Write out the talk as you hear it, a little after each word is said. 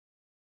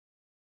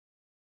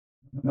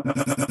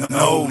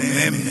No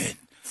limit,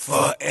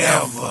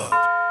 forever.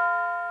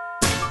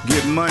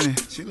 Get money.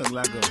 She look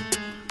like a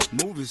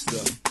movie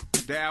star.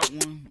 That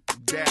one.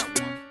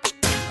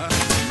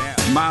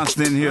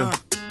 Monstahh in here.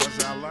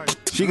 That's how I like.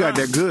 She got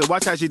that good.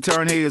 Watch how she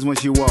turn heads when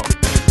she walk.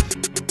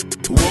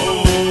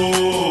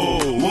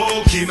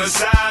 Whoa, keep my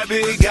side,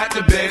 baby. Got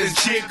the baddest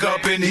chick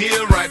up in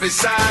here right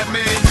beside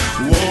me.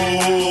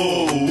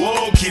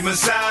 Whoa, keep my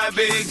side,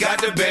 baby.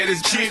 Got the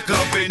baddest chick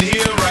up in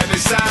here right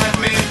beside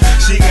me.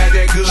 She got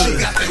that good, she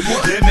got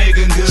that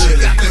Meagan Good. She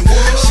got that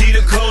wood. She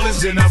the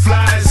coldest and the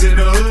flyest in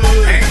the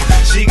hood.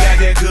 She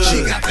got that good,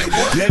 she got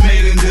that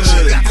Meagan Good.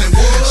 She got that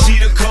wood. She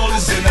the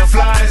coldest and the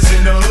flyest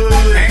in the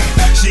hood.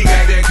 She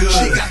got that good,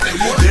 she got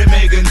that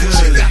Meagan Good.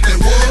 She got that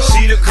wood.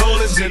 She the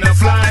coldest and the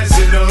flyest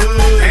in the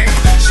hood.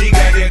 She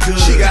got that good,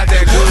 she got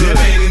that good, that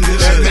Meagan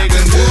Good.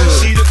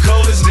 She the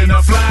coldest and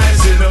the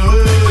flyest in the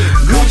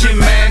hood. Gucci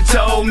man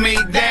told me,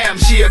 damn,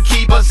 she a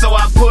keeper, so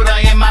I put her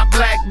in my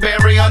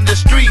Blackberry on the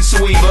street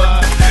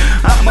sweeper.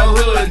 I'm a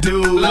hood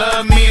dude,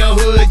 love me a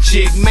hood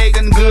chick.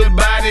 Meagan Good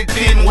body,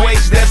 thin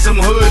waist, that's some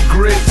hood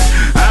grits.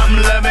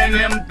 I'm loving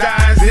them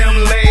thighs, them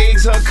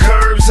legs, her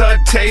curves, her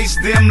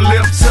taste, them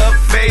lips, her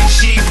face.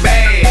 She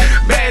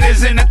bad,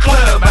 baddest in the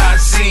club I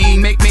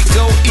seen. Make me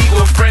go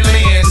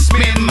eco-friendly and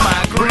spend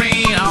my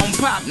green. I don't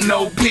pop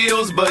no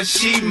pills, but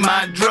she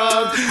my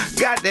drug.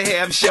 Got to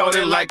have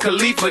shorty like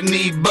Khalifa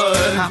need bud.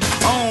 I'm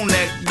on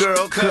that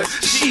girl, cause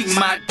she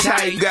my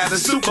type. Got a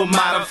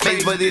supermodel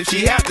face, but if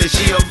she have to,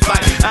 she'll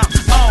fight. I'm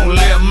on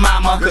lil'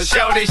 mama, cause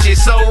shorty she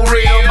so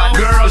real. My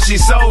girl she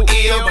so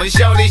ill, but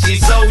shorty she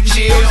so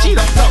chill. She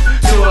don't talk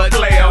to her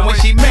player when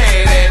she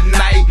mad at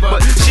night,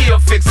 but she'll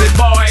fix it,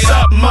 boy,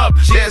 something up,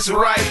 that's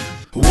right.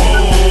 Whoa,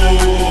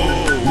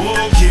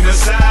 keep my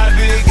side,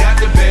 big. Got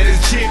the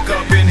baddest chick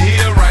up in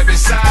here right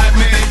beside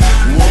me.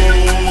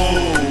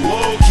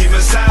 Whoa, keep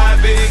my side,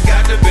 big.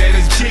 Got the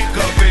baddest chick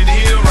up in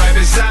here right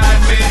beside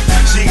me.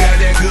 She got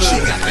that good, she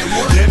got that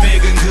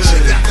Meagan Good. She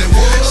got that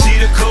wood. She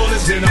the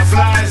coldest and the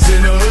flyest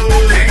in the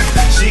hood.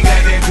 She got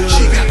that good,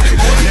 she got that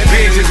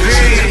Bengie B.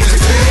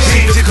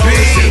 She the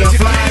coldest and the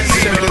flyest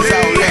in the hood.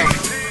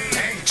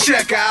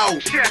 Check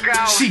out,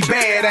 she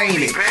bad, ain't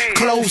it?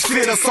 Clothes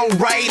fit her so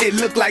right, it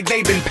look like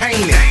they been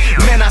painted.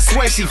 Man, I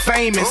swear she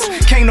famous,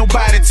 can't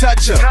nobody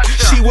touch her.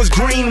 She was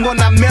green when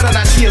I met her,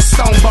 now she a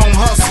stone bone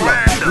hustler.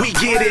 We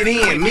get it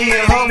in, me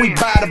and her, we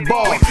buy the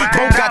bar.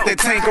 Both got that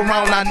tank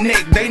around our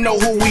neck, they know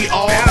who we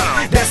are.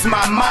 That's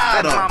my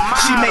motto,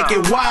 she make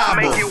it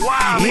wobble.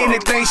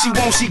 Anything she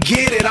want, she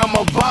get it, I'm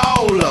a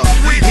baller.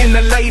 In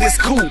the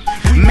latest coupe,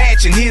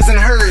 matching his and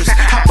hers.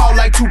 Hop out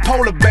like two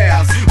polar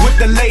bears with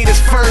the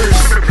latest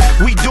furs.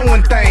 We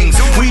doing things,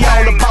 we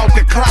all about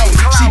the clout.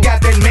 She got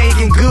that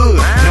Meagan Good,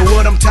 know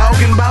what I'm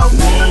talking about?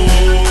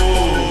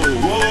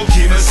 Whoa,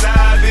 keep my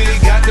side,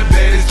 big. Got the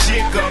baddest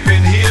chick up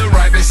in here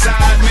right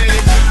beside me.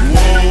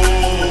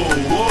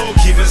 Whoa,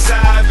 keep my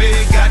side,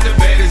 big. Got the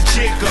baddest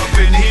chick up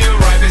in here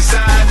right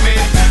beside me.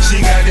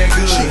 She got that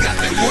good, she got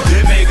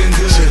that Meagan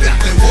Good. She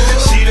got that wood.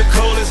 She the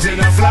coldest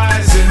and the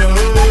flyest in the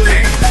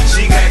hood.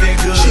 She got that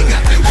good, she got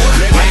that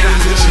Meagan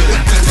Good. She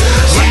got that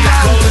wood. She the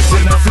coldest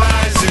and the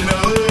flyest in the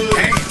hood.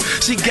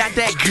 She got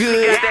that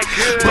good,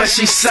 but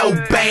she so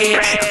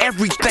bad,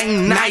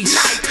 everything nice,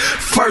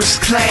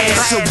 first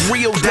class, a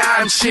real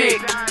dime chick,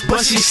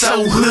 but she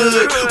so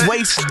hood,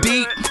 waist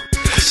deep.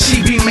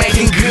 She be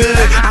making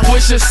good, I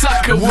wish a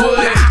sucker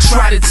would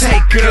try to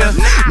take her.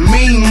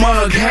 Mean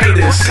mug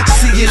haters,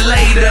 see you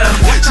later.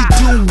 She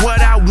do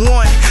what I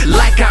want,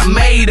 like I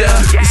made her.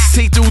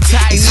 See-through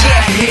tights,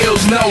 high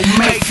heels, no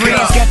makeup.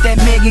 Friends got that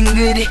Meagan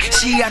Good,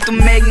 she got the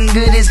Meagan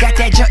Goodies. Got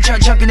that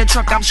junk in the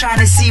trunk, I'm trying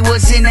to see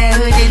what's in that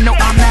hood. And no,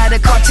 I'm not a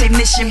car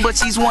technician, but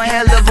she's one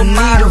hell of a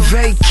model.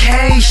 Need a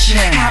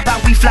vacation. How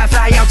about we fly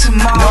out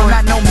tomorrow? No,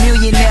 not no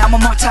millionaire, I'm a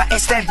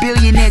multi-S, that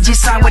billionaire.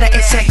 Just signed with a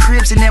S at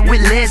Cribs and that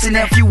with Les and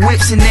that few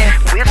whips in there.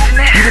 You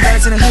the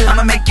baddest in the hood,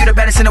 I'ma make you the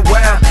baddest in the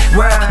world.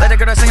 Let a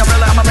girl sing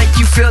umbrella, I'ma make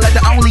you feel like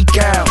the only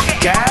girl.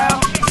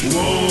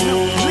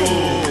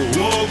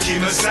 Whoa,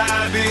 keep my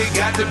side, big.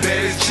 Got the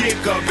baddest chick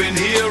up in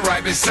here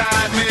right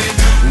beside me.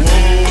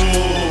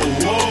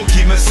 Whoa,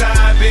 keep my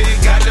side, big.